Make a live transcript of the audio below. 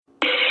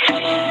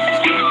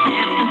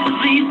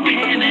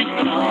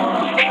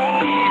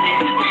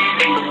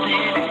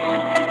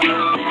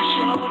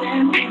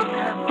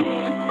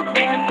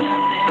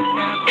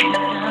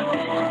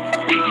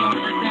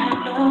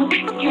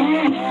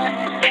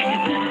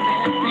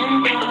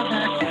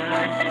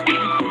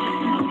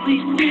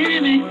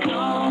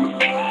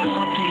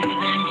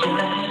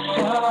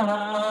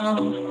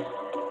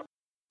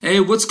Hey,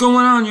 what's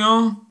going on,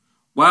 y'all?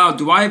 Wow,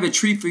 do I have a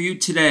treat for you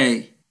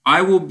today.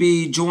 I will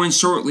be joined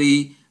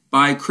shortly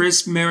by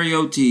Chris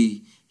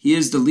Mariotti. He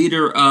is the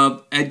leader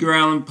of Edgar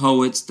Allan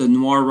Poet's The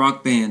Noir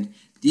Rock Band.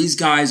 These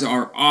guys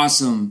are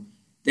awesome.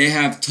 They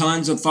have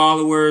tons of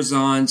followers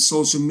on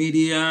social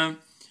media.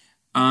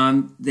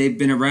 They've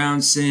been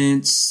around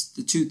since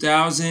the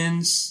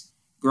 2000s,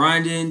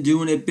 grinding,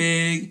 doing it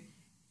big.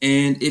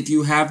 And if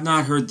you have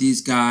not heard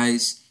these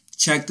guys,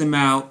 check them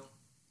out.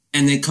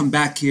 And then come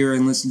back here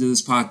and listen to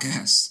this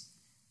podcast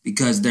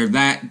because they're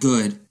that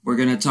good. We're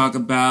going to talk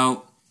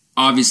about,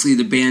 obviously,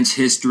 the band's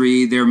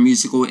history, their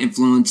musical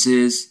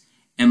influences,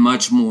 and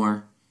much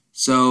more.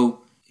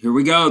 So here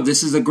we go.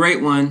 This is a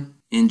great one.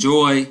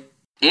 Enjoy.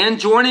 And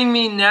joining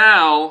me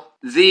now,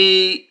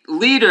 the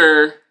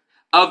leader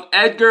of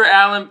Edgar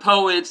Allan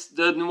Poet's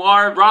The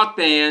Noir Rock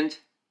Band,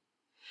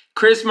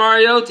 Chris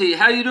Mariotti.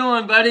 How you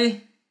doing,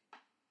 buddy?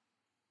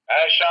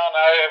 Hi, Sean.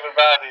 Hi,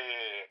 everybody.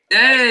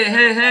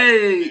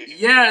 Hey.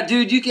 Yeah,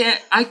 dude,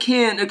 I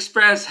can't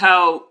express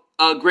how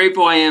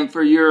grateful I am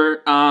for your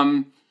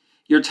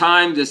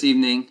time this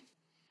evening.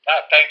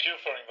 Thank you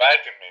for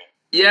inviting me.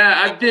 Yeah,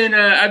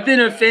 I've been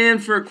a fan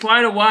for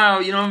quite a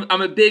while. You know,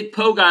 I'm a big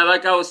Poe guy.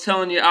 Like I was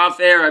telling you off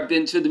air, I've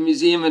been to the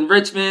museum in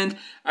Richmond.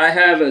 I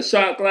have a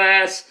shot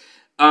glass.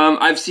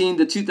 I've seen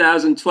the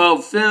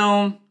 2012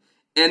 film.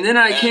 And then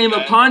I came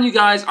upon you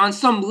guys on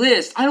some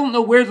list. I don't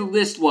know where the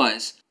list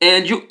was.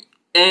 And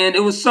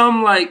it was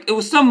some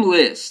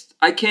list.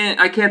 I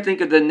can't think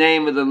of the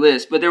name of the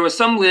list, but there was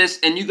some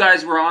list, and you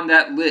guys were on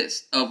that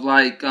list of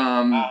like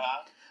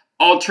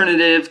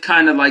alternative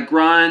kind of like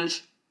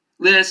grunge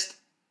list.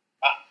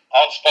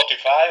 On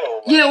Spotify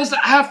or what? Yeah, it was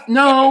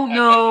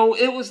no,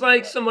 it was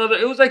like some other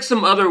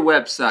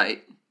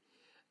website.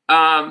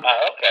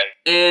 Okay.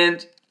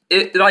 And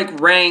it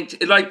ranked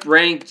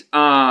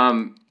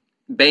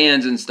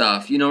bands and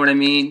stuff. You know what I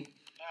mean?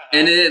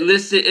 And it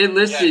listed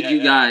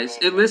you guys.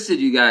 It listed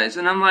you guys.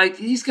 And I'm like,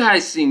 these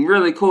guys seem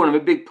really cool. And I'm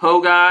a big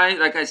Poe guy,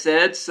 like I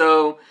said.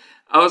 So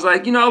I was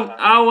like,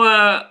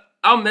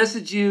 I'll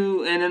message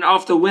you, and then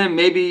off the whim,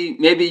 maybe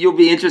you'll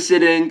be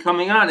interested in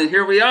coming on. And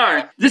here we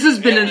are. This has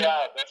been that's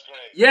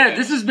great. Yeah,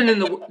 this has been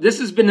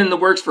in the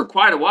works for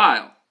quite a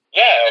while.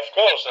 Yeah, of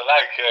course.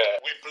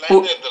 We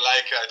planned it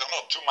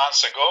 2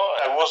 months ago.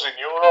 I was in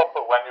Europe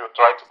when you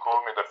tried to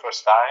call me the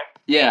first time.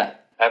 Yeah.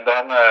 And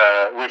then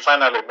we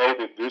finally made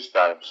it this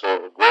time,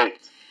 so great.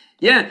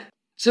 Yeah,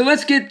 so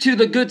let's get to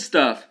the good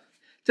stuff.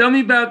 Tell me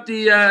about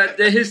the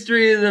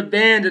history of the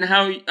band and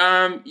how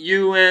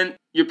you and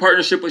your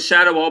partnership with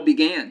Shadow all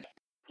began.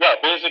 Yeah,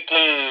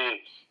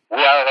 basically,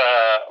 we are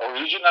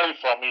originally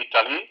from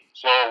Italy,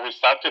 so we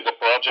started the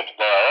project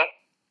there.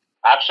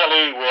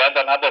 Actually, we had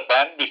another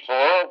band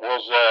before.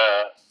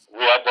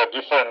 We had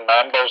different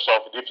members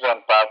of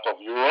different parts of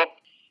Europe.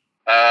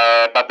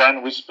 But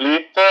then we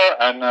split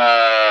and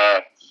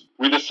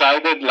we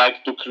decided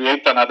to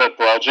create another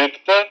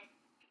project.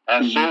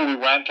 And so we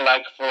went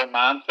for a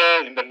month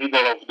in the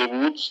middle of the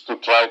woods to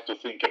try to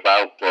think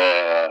about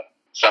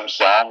some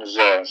songs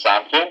or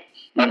something.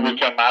 And we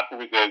came up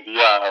with the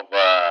idea of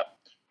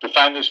to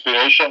find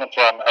inspiration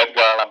from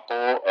Edgar Allan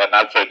Poe and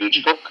Alfred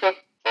Hitchcock for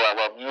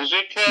our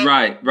music.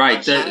 Right.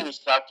 And so we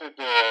started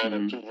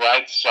to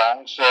write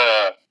songs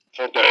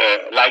for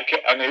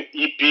an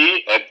EP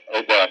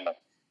and demo.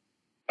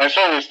 And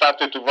so we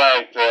started to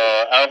write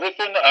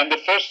everything, and the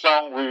first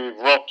song we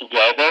wrote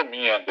together,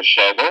 me and the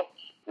Shadow,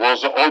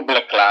 was All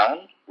Black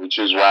Clown, which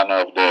is one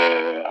of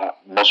the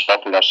most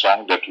popular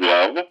songs that we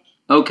have.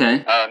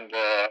 Okay. And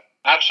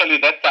actually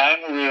that time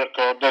we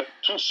recorded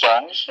 2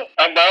 songs,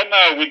 and then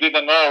we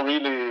didn't know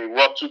really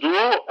what to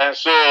do, and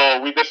so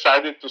we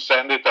decided to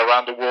send it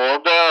around the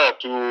world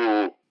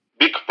to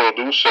big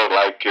producer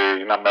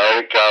in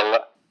America,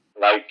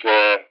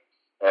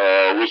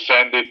 we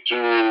sent it to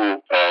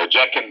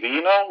Jack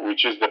Endino,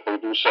 which is the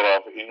producer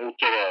of In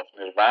Utero of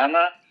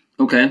Nirvana.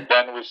 Okay.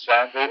 Then we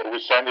sent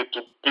it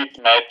to Pete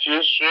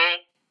Matthews,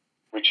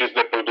 which is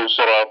the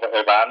producer of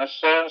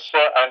Evanescence,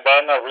 and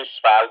then Rhys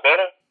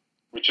Falber,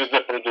 which is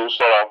the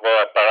producer of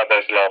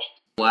Paradise Lost.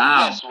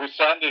 Wow. Yes, we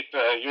sent it,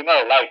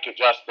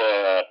 just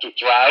to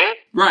try.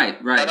 Right.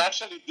 But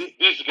actually,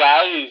 this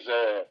guy is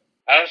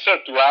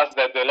answered to us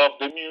that they love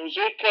the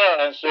music,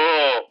 and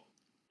so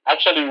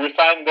actually we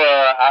find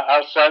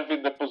ourselves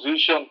in the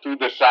position to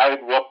decide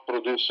what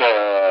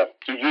producer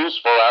to use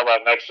for our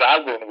next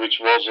album, which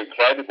was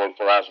incredible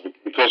for us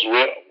because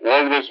we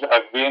always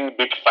have been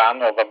big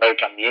fan of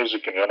American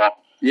music,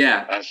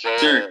 Yeah, and so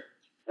sure.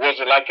 It was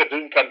like a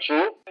dream come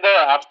true. And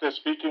after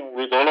speaking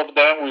with all of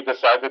them, we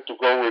decided to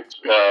go with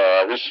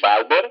Rhys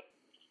Falber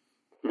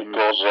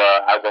because,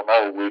 I don't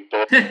know, we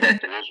thought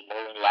it was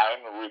more in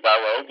line with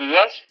our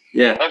ideas.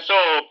 Yeah. And so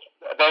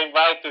they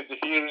invited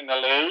here in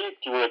LA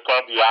to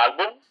record the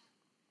album.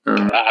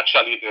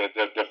 Actually,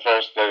 the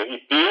first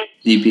EP.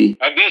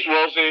 And this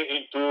was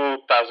in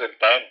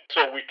 2010.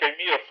 So we came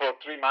here for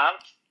 3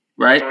 months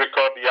to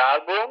record the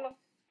album.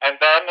 And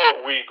then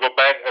we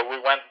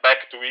went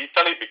back to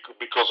Italy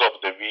because of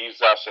the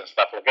visas and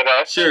stuff like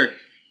that. Sure.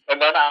 And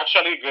then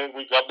actually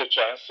we got the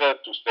chance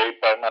to stay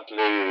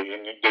permanently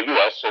in the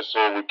US,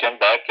 so we came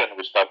back and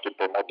we started to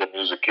promote the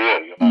music here,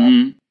 you know.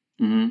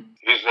 Mm-hmm. Mm-hmm.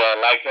 It's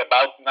like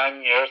about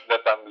 9 years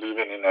that I'm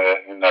living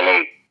in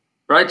LA.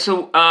 Right,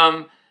 so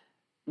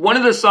one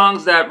of the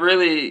songs that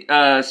really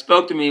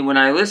spoke to me when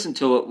I listened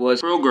to it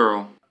was Cruel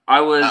Girl.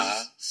 I was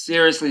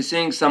seriously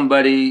seeing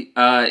somebody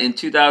in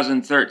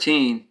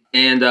 2013,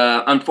 and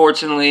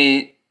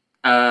unfortunately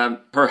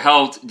her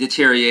health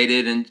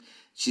deteriorated and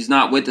she's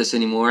not with us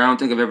anymore. I don't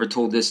think I've ever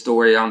told this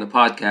story on the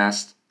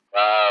podcast.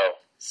 Wow.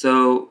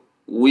 So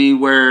we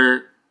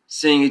were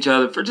seeing each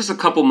other for just a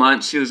couple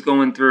months. She was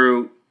going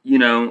through, you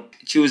know,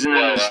 she was in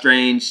an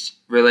estranged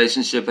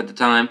relationship at the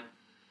time.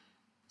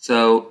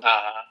 So,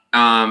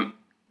 and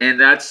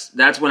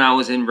that's when I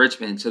was in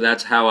Richmond. So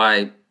that's how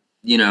I,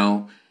 you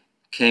know,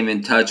 came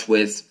in touch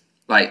with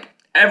like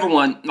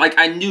everyone. Like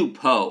I knew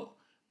Poe,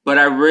 but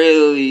I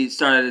really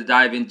started to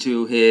dive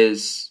into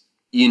his,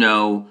 you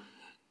know,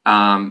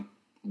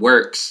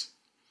 works.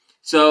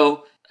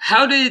 So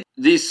how did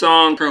the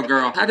song Cruel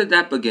Girl, how did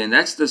that begin?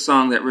 That's the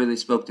song that really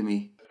spoke to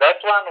me.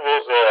 That one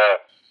was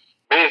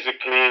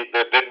basically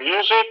the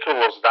music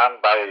was done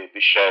by the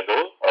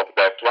Shadow of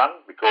that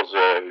one because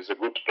he's a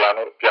good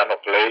piano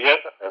player,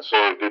 and so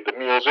he did the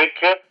music.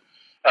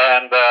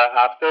 And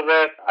after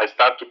that, I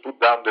started to put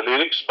down the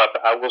lyrics, but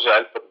I was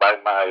helped by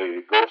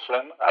my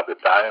girlfriend at the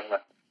time,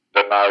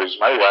 that now is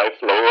my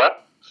wife, Laura.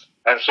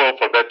 And so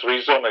for that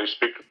reason, I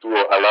speak to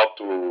a lot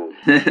to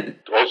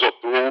also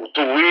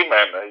to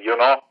women, you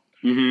know.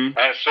 Mm-hmm.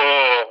 And so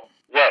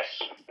yes,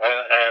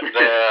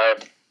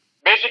 and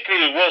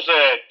basically it was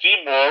a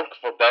teamwork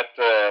for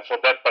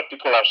that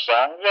particular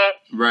song.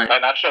 Right.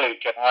 And actually,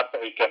 it came out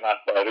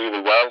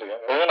really well.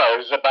 You know,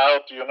 it's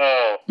about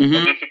a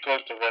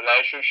difficult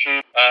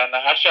relationship, and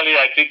actually,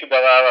 I think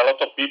there are a lot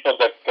of people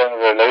that can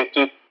relate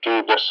it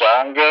to the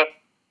song.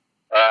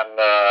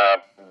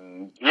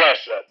 And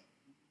yes.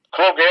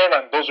 Cruel Girl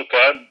and Those Who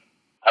Care,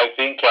 I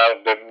think, are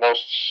the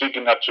most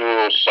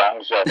signature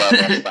songs of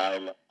our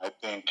style, I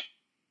think.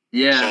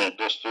 Yeah. So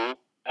those two.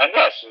 And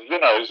yes,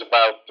 it's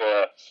about,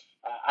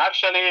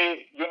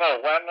 actually,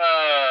 when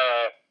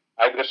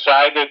I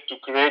decided to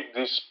create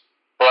this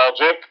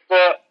project,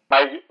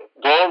 my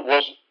goal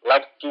was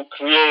like to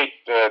create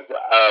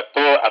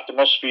poor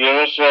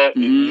atmospheres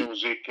in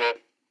music.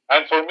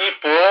 And for me,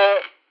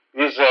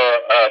 poor is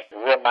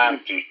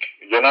romantic,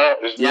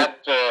 it's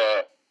not...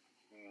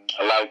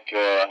 like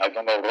I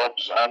don't know, Rob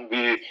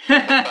Zombie.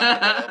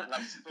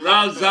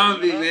 Rob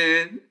Zombie,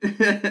 man.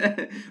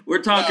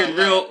 We're talking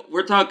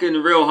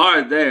real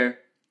hard there.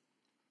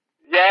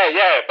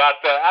 Yeah,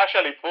 but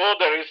actually, Poe,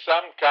 there is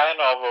some kind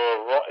of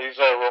is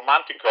a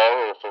romantic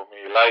horror for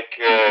me. Like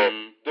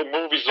the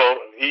movies of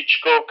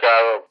Hitchcock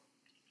are,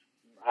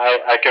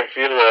 I can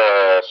feel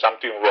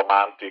something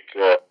romantic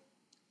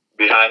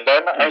behind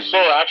them, and so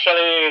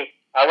actually,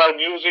 our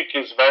music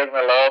is very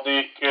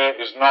melodic.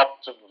 It's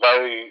not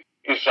very.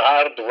 It's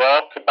hard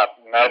rock, but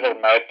never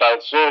metal.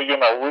 So,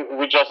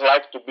 we just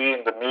like to be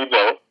in the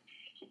middle.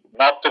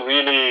 Not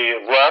really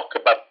rock,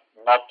 but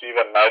not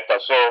even metal.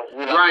 So,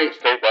 we like to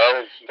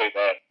stay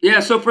there.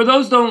 Yeah, so for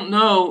those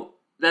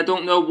that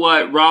don't know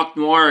what rock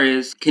noir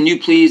is, can you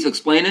please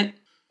explain it?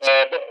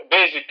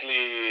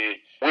 Basically,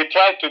 we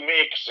try to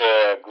mix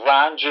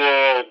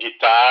grunge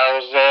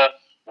guitars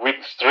with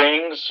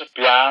strings,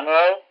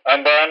 piano,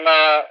 and then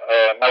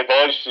my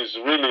voice is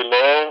really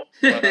low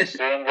when I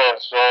sing,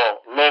 so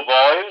low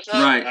voice.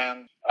 Right.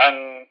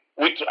 And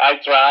we try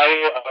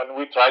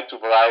to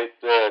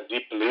write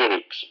deep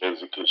lyrics,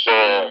 basically.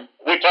 So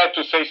we try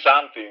to say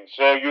something.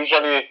 So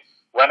usually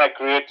when I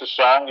create a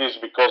song is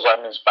because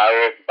I'm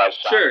inspired by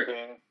something.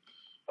 Sure.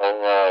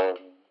 Or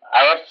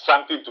I have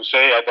something to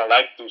say. I don't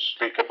like to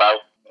speak about,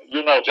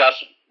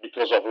 just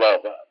because of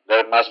love.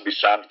 There must be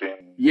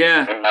something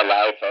in my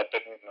life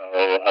happening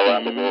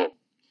around the world.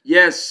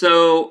 Yes,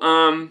 so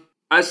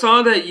I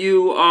saw that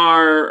you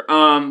are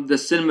the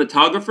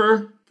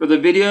cinematographer for the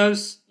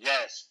videos.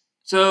 Yes.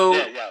 So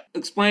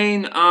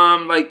explain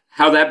like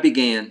how that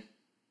began.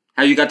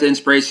 How you got the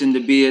inspiration to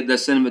be the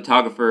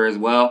cinematographer as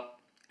well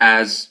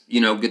as,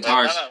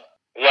 guitars.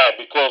 Yeah,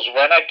 because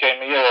when I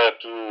came here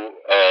to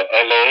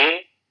LA,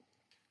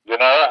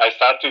 I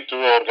started to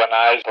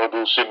organize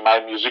producing my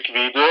music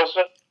videos.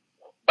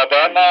 But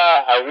then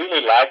I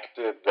really liked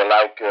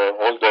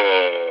all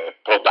the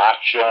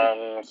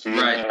production,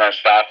 filming and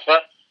stuff.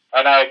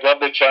 And I got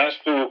the chance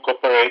to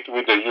cooperate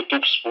with the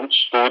YouTube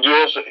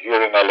studios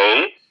here in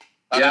LA.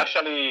 And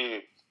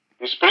actually,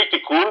 it's pretty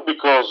cool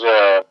because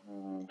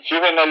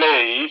here in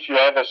LA, if you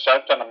have a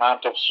certain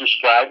amount of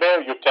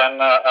subscribers, you can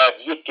have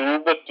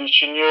YouTube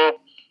teaching you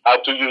how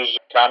to use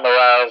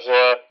cameras.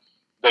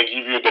 They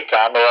give you the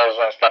cameras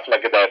and stuff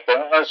like that.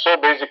 And so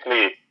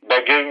basically,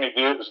 they gave me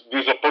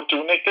this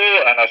opportunity,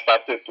 and I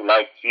started to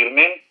like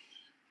filming.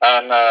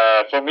 And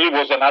for me, it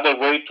was another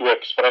way to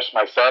express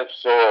myself.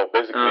 So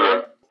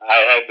basically, I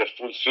had the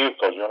full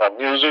circle,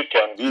 music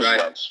and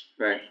visuals.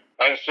 Right.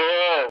 And so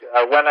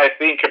when I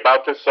think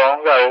about the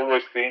song, I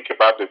always think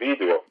about the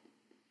video.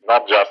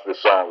 not just the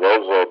song,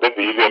 also the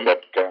video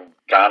that can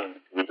come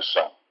with the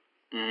song.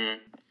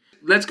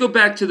 Let's go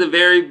back to the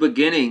very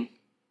beginning.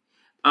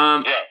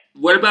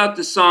 What about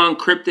the song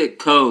Cryptic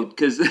Code?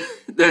 Because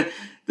the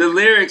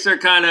lyrics are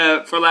kind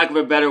of, for lack of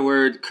a better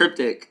word,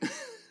 cryptic.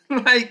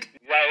 Like,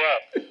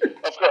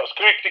 of course,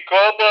 Cryptic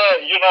Code,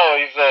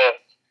 is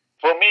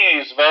for me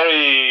is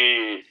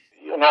very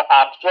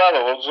actual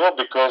also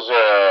because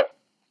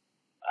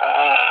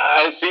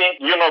I think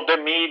the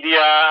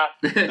media,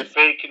 the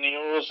fake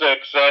news,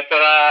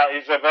 etc.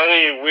 is a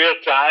very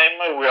weird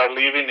time we are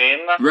living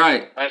in.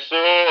 Right. And so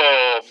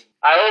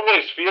I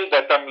always feel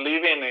that I'm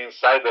living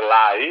inside a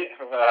lie,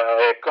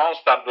 a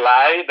constant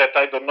lie that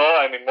I don't know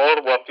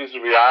anymore what is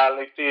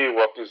reality,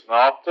 what is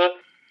not.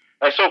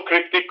 And so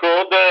Cryptic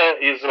Code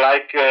is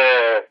like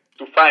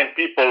to find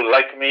people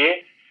like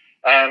me,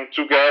 and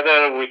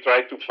together we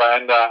try to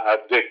find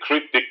the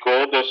cryptic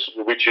code,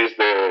 which is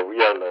the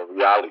real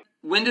reality.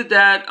 When did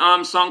that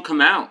song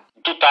come out?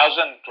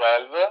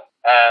 2012,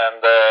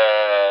 and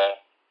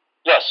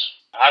yes,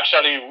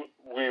 actually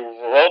we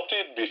wrote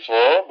it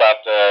before,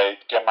 but it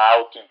came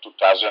out in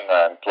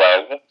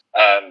 2012,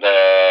 and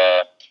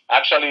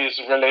actually it's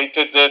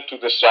related to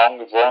the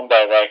song Wrong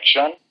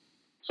Direction.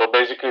 So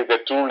basically the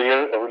two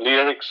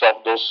lyrics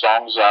of those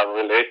songs are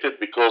related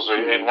because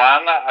in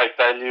one I'm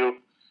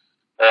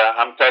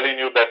telling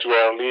you that we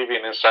are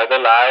living inside a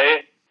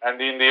lie, and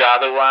in the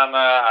other one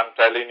I'm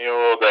telling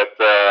you that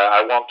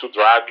I want to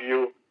drag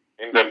you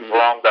in the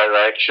wrong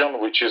direction,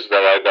 which is the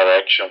right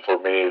direction for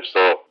me.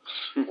 So,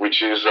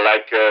 which is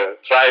like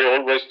try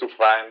always to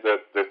find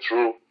the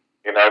truth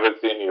in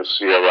everything you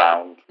see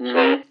around.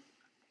 So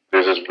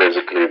this is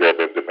basically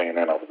the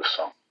meaning of the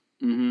song.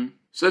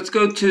 So let's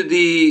go to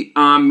the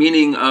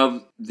meaning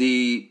of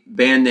the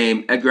band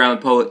name, Edgar Allan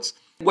Poets.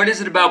 What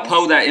is it about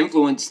Poe that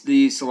influenced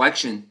the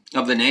selection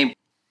of the name?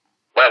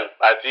 Well,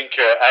 I think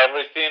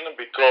everything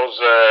because,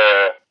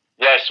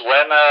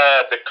 when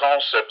the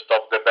concept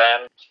of the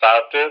band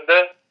started,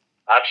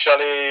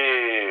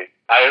 actually,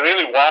 I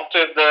really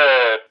wanted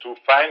to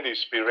find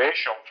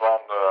inspiration from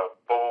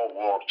Poe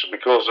works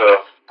because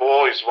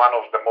Poe is one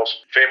of the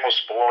most famous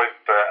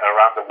poets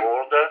around the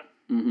world,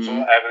 so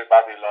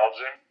everybody loves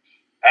him.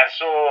 And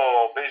so,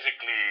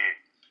 basically,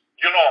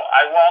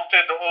 I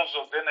wanted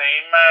also the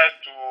name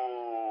to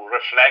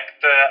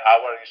reflect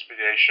our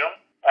inspiration.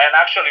 And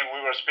actually,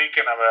 we were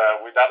speaking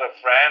with other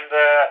friend.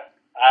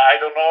 I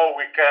don't know.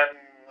 We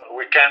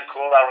can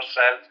call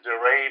ourselves the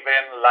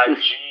Raven,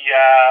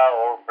 Lygia,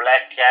 or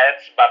Black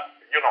Cats, but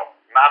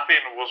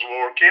nothing was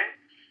working.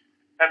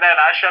 And then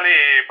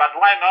actually, but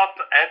why not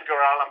Edgar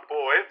Allan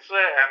Poets?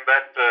 And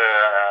that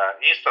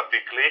instantly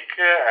click,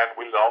 and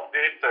we loved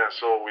it.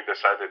 So we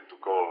decided to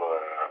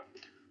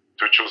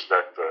choose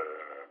that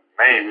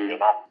name,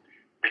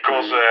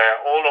 because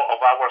all of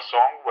our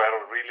songs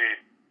were really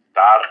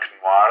dark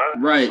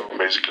noir. Right. So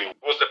basically, it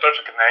was the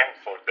perfect name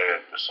for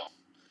the song.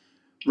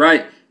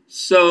 Right.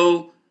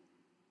 So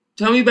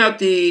tell me about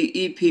the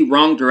EP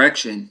Wrong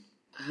Direction.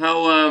 How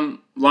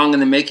long in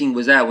the making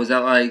was that? Was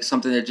that like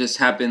something that just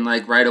happened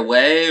like right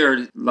away,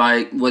 or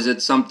like was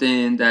it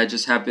something that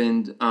just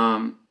happened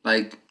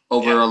like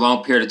over a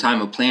long period of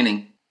time of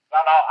planning?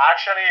 No,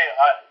 actually,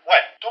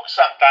 it took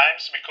some time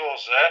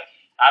because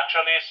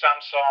actually some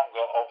songs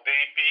of the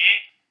EP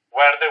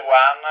were the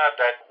one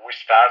that we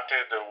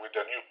started with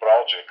the new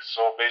project.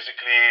 So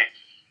basically,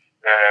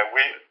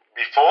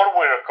 before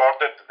we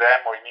recorded the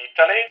demo in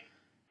Italy,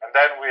 and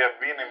then we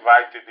have been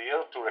invited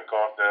here to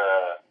record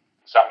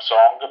some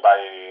song by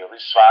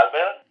Rhys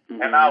Falber,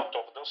 and out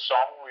of those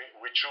songs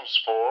we choose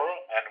 4,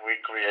 and we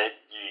create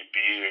the EP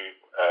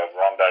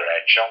Wrong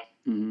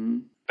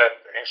Direction. That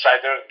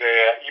inside the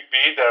EP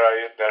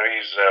there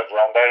is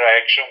Wrong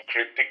Direction,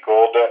 Cryptic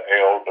Code,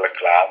 and All Black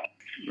Clown.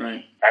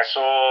 Right. And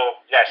so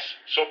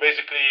so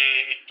basically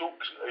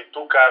it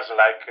took us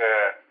like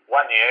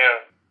 1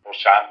 year or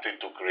something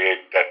to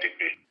create that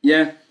EP.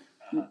 Yeah.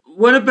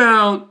 What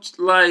about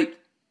like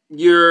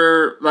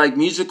your like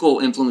musical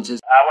influences?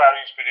 Our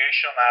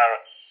inspiration are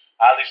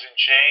Alice in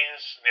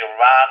Chains,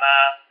 Nirvana,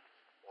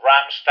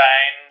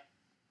 Rammstein,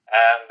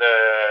 and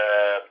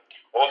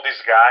all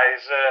these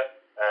guys,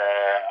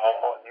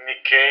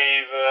 Nick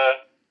Cave,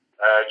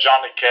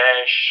 Johnny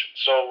Cash.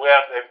 So we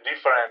have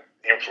different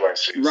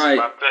influences. Right.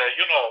 But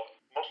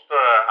most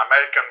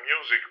American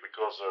music,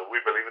 because we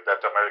believe that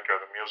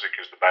American music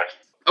is the best.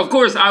 Of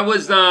course, I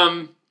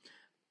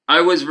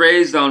was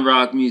raised on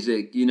rock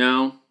music.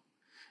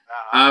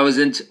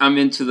 I'm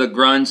into the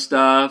grunge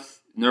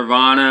stuff,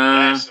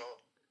 Nirvana,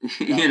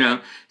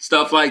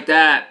 stuff like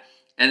that.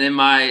 And then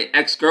my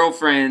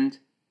ex-girlfriend,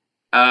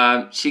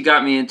 she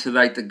got me into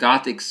like the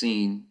gothic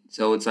scene.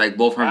 So it's like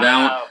Both for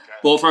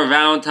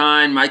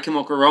Valentine, My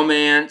Chemical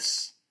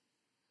Romance.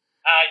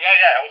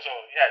 Also,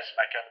 yes,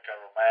 My Chemical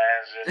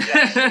Romance.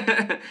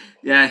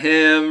 Yes.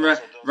 Him,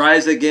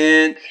 Rise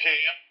Against.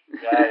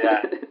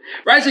 Yeah.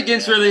 Rise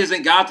Against really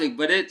isn't gothic,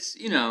 but it's,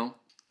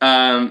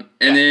 and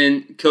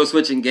then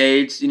Killswitch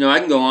Engage. I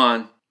can go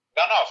on.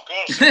 No, of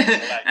course.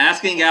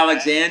 Asking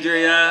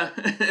Alexandria.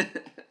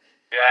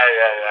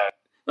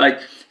 Yeah. Like,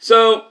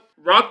 so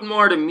rock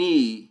noir to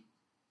me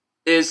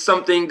is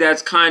something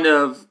that's kind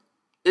of,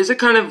 is it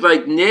kind of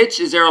like niche?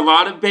 Is there a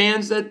lot of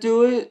bands that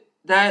do it?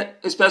 That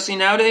especially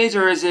nowadays,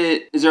 or is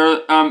there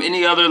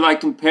any other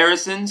like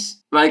comparisons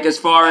like as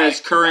far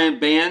as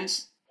current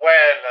bands?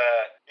 Well,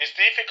 it's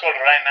difficult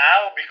right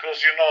now because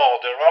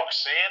the rock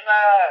scene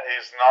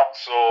is not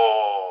so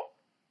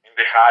in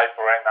the hype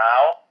right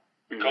now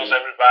because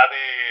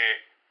everybody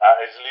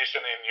is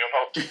listening,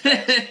 to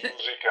dance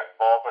music and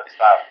pop and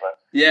stuff.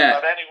 Yeah.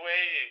 But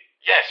anyway,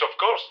 yes, of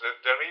course,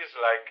 there is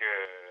like.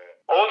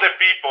 All the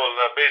people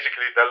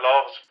basically that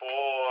loves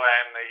Poe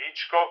and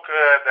Hitchcock,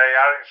 they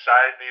are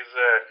inside this.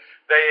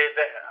 They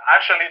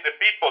actually the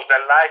people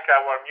that like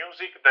our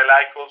music, they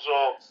like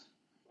also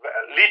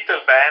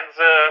little bands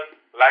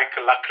like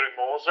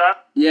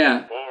Lacrimosa,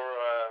 or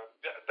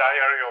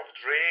Diary of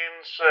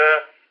Dreams.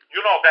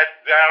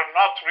 That they are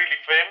not really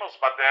famous,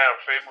 but they are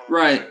famous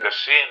in the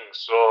scene.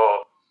 So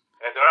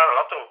there are a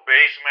lot of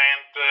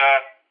Basement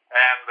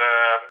and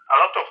a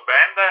lot of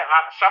bands.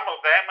 Some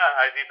of them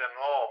I didn't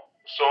know.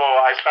 So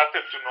I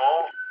started to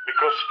know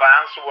because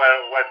fans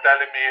were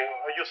telling me,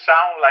 you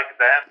sound like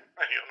them,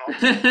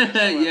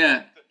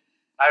 Yeah.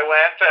 I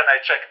went and I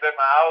checked them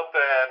out,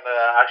 and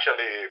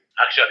actually,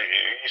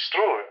 it's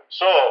true.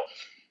 So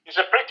it's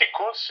a pretty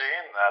cool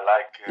scene.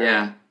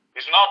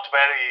 It's not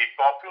very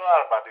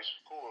popular, but it's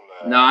cool.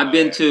 No, I've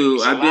been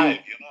to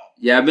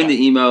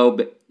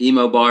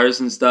emo bars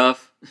and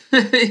stuff.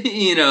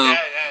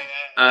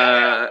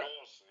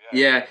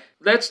 Yeah.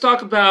 Let's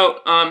talk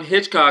about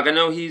Hitchcock. I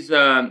know he's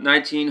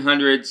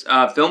 1900s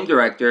film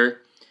director.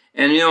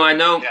 And, I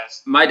know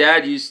my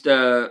dad used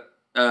to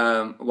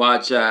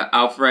watch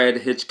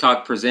Alfred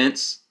Hitchcock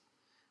Presents.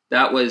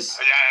 That was...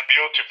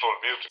 beautiful.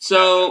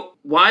 So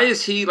why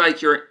is he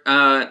like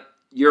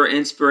your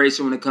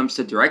inspiration when it comes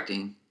to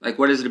directing? Like,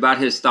 what is it about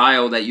his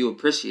style that you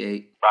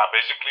appreciate?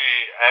 Basically,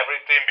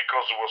 everything,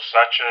 because it was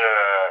such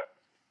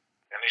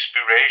an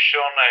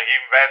inspiration. He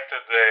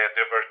invented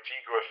the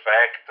vertigo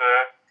effect,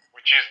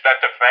 which is that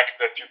effect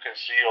that you can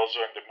see also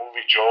in the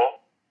movie Joe,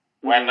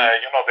 when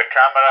the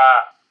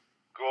camera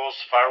goes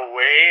far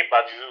away,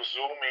 but you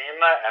zoom in,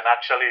 and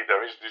actually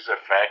there is this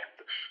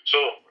effect. So,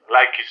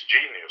 like, it's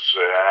genius,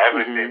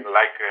 everything,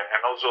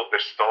 and also the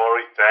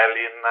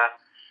storytelling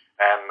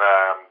and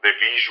the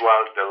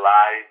visual, the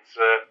lights.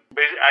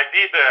 I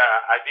did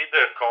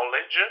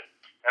college,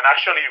 and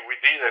actually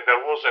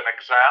there was an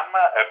exam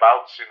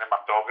about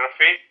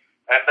cinematography,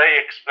 and they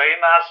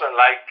explained us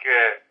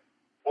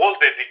all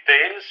the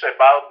details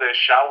about the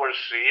shower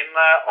scene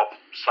of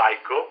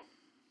Psycho,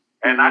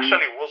 and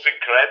actually it was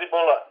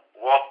incredible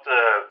what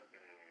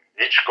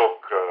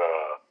Hitchcock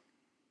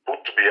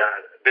put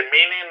behind the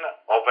meaning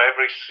of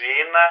every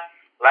scene.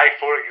 Like,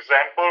 for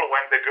example,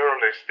 when the girl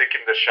is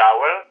taking the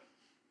shower,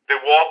 the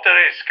water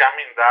is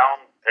coming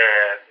down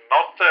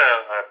not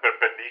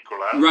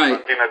perpendicular,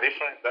 but in a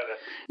different.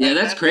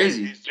 That's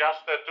crazy. It's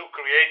just to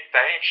create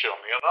tension,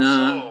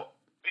 So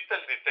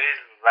little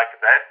details like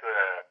that.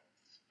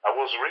 I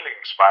was really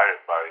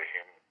inspired by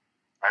him.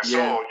 And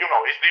so,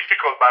 it's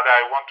difficult, but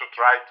I want to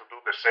try to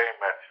do the same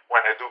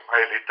when I do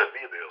my little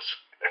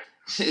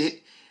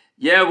videos.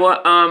 Yeah, well,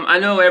 I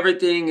know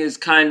everything is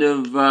kind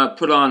of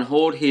put on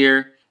hold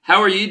here.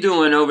 How are you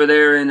doing over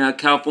there in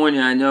California?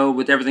 I know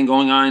with everything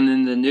going on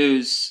in the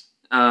news,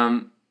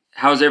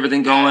 how's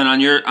everything going on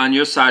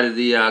your side of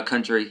the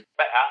country?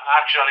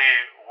 Actually,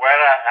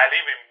 where I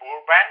live in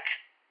Burbank,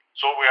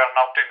 so we are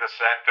not in the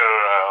center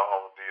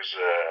of these...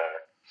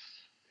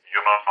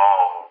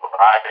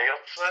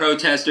 riots.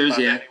 Protesters,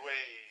 Anyway,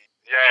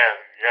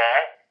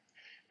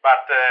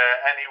 But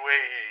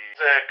anyway,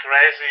 it's a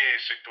crazy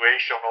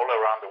situation all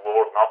around the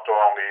world, not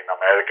only in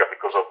America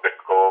because of the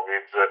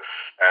COVID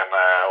and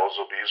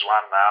also this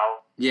one now.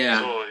 Yeah.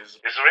 So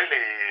it's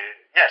really,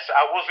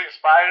 I was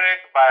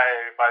inspired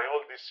by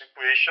all this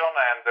situation,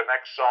 and the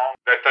next song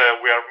that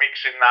we are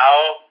mixing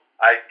now,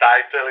 I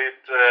title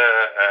it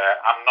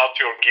I'm Not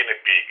Your Guinea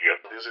Pig.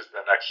 This is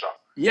the next song.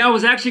 Yeah, I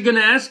was actually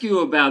going to ask you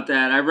about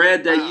that. I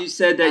read that you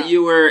said that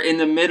you were in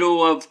the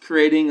middle of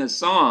creating a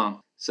song.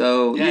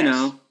 So,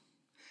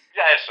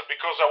 Yes,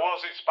 because I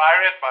was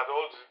inspired by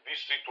all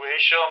this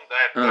situation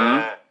that,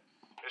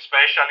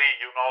 especially,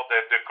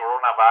 the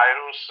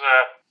coronavirus,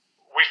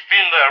 we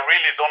still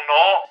really don't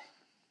know.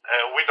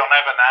 We don't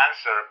have an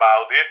answer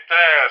about it.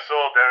 So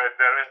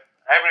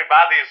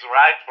everybody is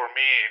right for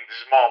me in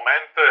this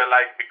moment,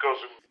 because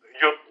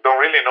you don't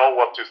really know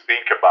what to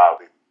think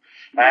about it.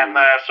 And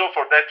so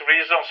for that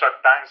reason,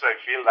 sometimes I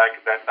feel like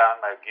that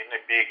I'm a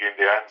guinea pig in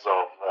the hands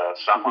of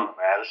someone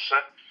else.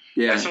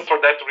 Yeah. And so for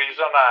that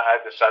reason,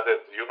 I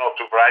decided,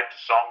 to write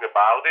a song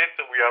about it.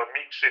 We are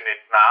mixing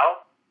it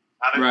now.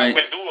 And we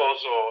will do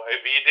also a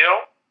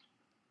video.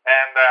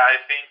 And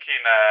I think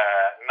in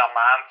a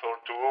month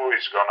or two,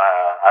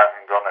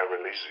 I'm gonna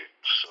release it.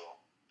 So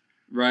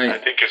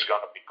I think it's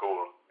gonna be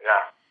cool.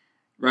 Yeah.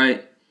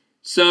 Right.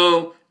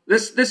 So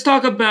let's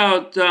talk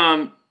about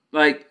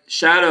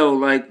Shadow.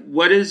 Like,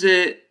 what is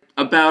it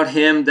about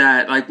him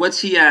that what's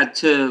he had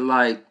to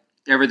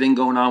everything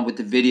going on with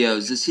the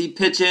videos? Does he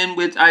pitch in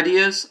with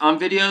ideas on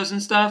videos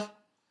and stuff?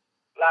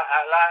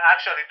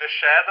 Actually, the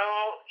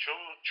Shadow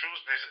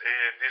choose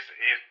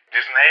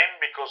this name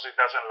because he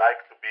doesn't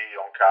like to be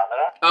on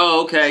camera.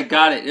 Oh, okay,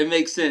 got it. It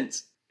makes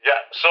sense. Yeah,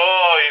 so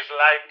he's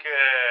like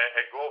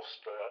a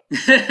ghost.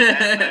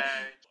 And,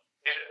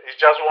 he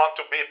just want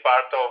to be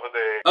part of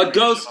the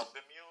ghost of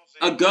the music.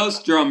 A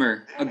ghost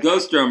drummer. A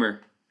ghost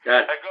drummer.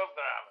 Got it. A ghost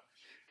drummer.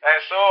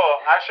 And so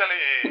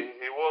actually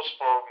he was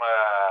from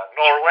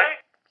Norway,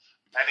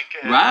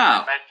 and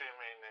Wow. I met him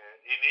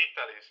in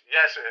Italy.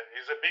 Yes,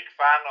 he's a big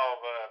fan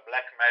of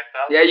black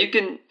metal. Yeah, you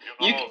can.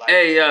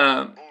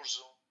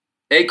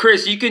 Hey,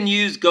 Chris, you can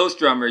use ghost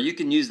drummer. You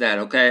can use that.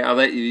 Okay, I'll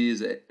let you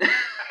use it.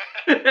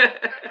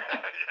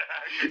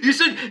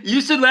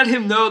 You should let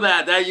him know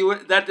that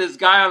this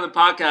guy on the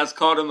podcast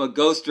called him a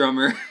ghost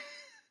drummer.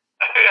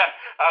 Yeah,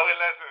 I will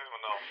let him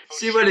know.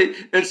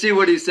 See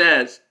what he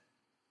says.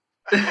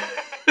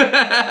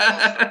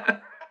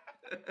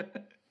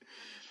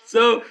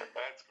 So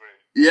That's great.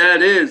 yeah,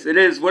 it is. It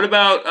is. What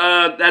about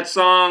that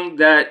song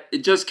that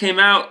it just came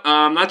out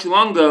not too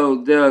long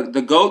ago?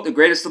 The GOAT, the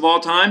greatest of all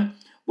time.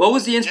 What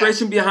was the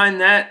inspiration behind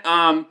that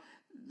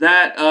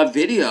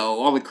video?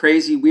 All the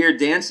crazy, weird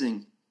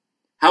dancing.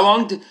 How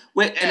long did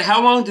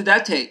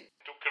that take?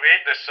 To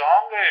create the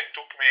song, it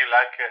took me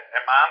like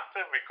a month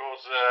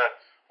because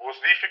it was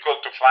difficult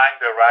to find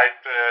the right,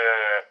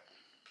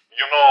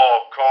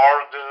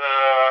 chord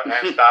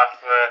and stuff.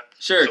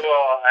 Sure. So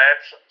I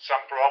had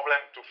some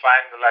problem to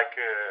find like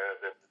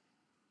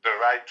the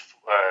right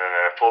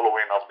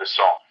following of the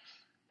song.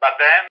 But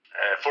then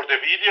for the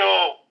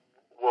video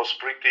was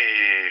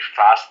pretty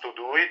fast to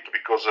do it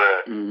because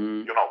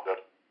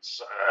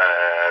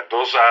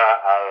those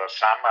are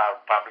some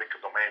are public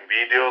domain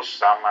videos,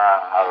 some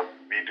are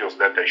videos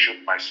that I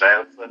shoot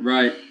myself.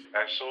 Right.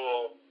 And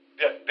so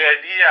the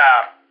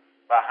idea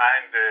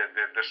behind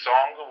the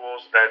song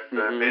was that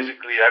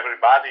basically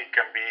everybody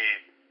can be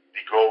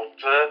the GOAT.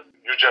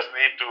 You just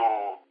need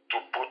to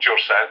put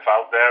yourself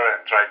out there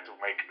and try to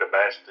make the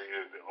best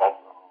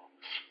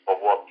of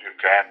what you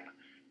can.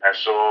 And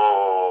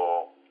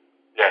so,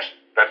 yes,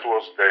 that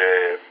was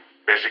the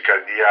basic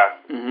idea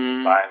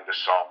behind the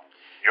song.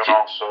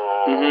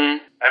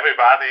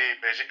 Everybody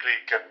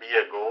basically can be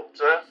a GOAT.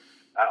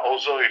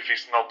 Also, if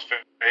he's not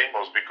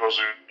famous,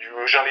 because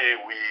usually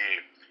we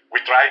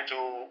tend to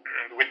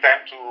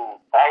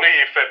only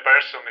if a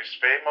person is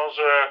famous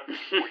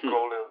we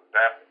call them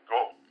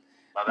GOAT.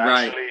 But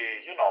actually,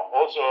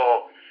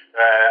 also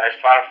a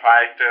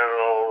firefighter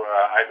or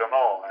I don't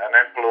know, an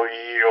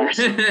employee or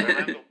some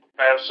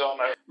person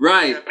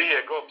right. can be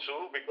a GOAT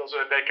too because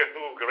they can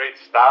do great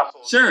stuff.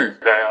 Sure.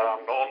 They are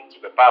known to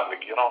the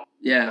public,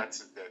 Yeah. That's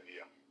the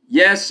idea.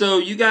 Yeah, so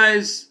you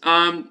guys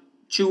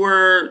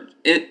tour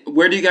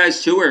where do you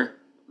guys tour?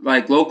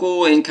 Like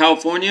local in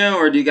California,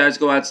 or do you guys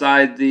go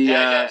outside the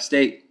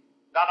state?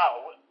 No,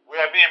 we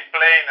have been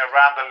playing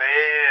around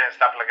LA and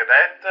stuff like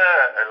that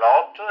a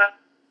lot,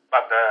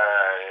 but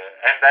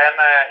and then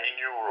in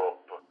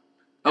Europe.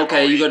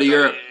 Okay, you go to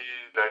Europe.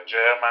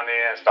 Germany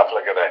and stuff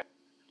like that.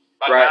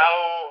 But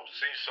now,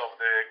 since of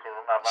the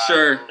coronavirus,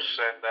 sure.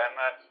 And then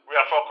we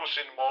are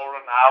focusing more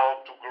on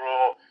how to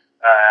grow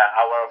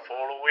our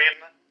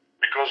following,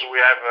 because we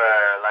have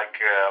a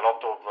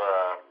lot of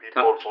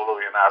people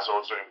following us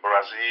also in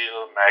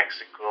Brazil,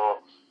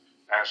 Mexico,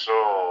 and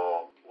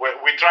so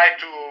we try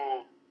to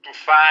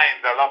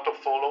find a lot of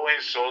following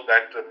so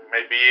that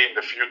maybe in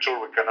the future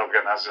we can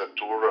organize a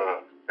tour,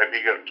 a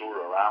bigger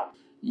tour around.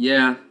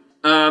 Yeah.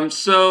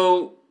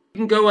 So you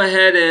can go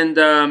ahead and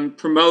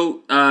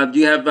promote. Do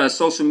you have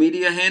social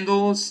media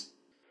handles?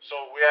 So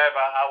we have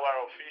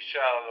our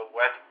official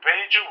web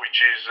page,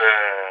 which is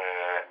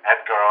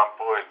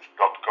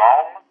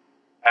edgarallanpoet.com.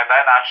 And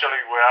then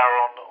actually we are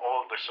on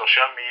all the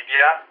social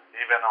media,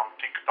 even on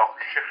TikTok.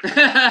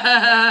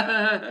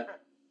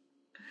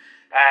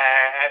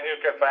 And you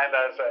can find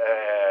us,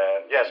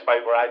 by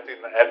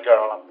writing Edgar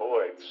Allan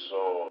Poet.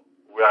 So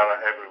we are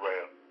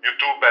everywhere.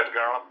 YouTube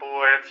Edgar Allan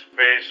Poets,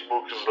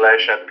 Facebook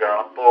 /Edgar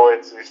Allan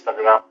Poets,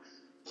 Instagram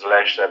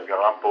 /Edgar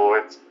Allan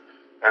Poets.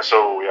 And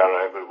so we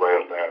are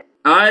everywhere there.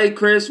 All right,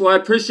 Chris. Well, I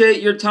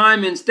appreciate your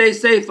time and stay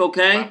safe,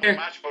 okay? Thank you very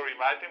much for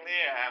inviting me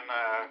and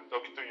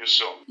talking to you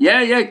soon.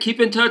 Yeah. Keep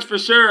in touch for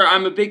sure.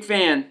 I'm a big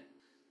fan.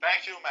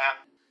 Thank you, man.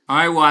 All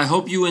right, well, I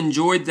hope you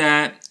enjoyed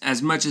that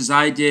as much as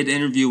I did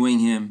interviewing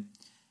him.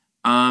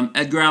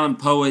 Edgar Allan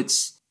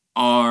Poets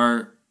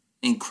are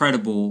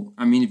incredible.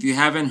 I mean, if you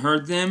haven't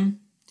heard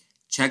them,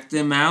 check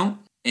them out,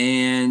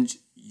 and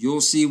you'll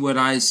see what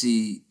I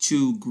see.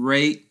 Two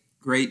great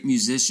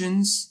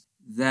musicians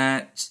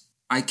that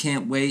I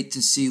can't wait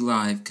to see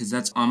live, because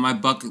that's on my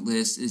bucket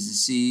list, is to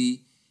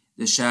see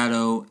The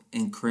Shadow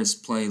and Chris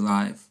play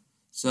live.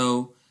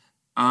 So,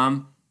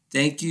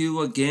 thank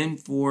you again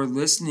for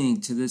listening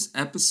to this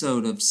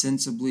episode of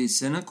Sensibly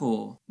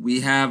Cynical.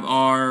 We have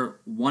our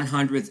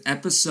 100th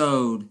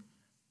episode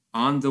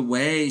on the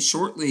way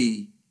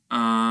shortly.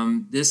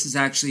 This is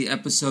actually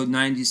episode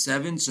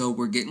 97, so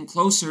we're getting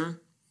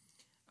closer.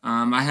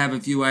 I have a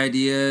few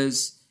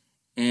ideas,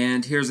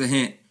 And here's a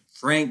hint.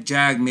 Frank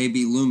Jag may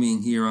be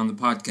looming here on the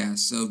podcast,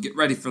 so get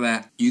ready for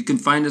that. You can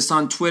find us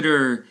on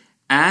Twitter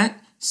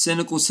at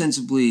Cynical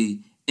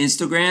Sensibly,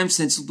 Instagram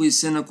Sensibly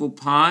Cynical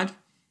Pod,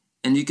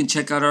 and you can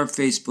check out our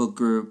Facebook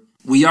group.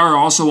 We are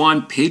also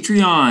on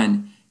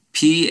Patreon,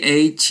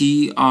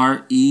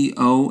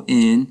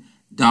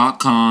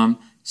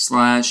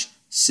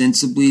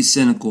 patreon.com/Sensibly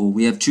Cynical.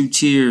 We have 2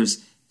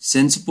 tiers,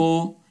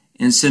 Sensible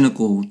and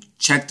Cynical.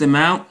 Check them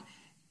out,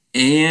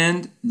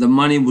 and the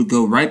money would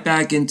go right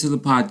back into the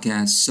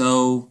podcast.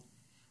 So,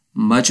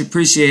 much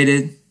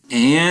appreciated.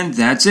 And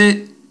that's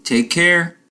it. Take care.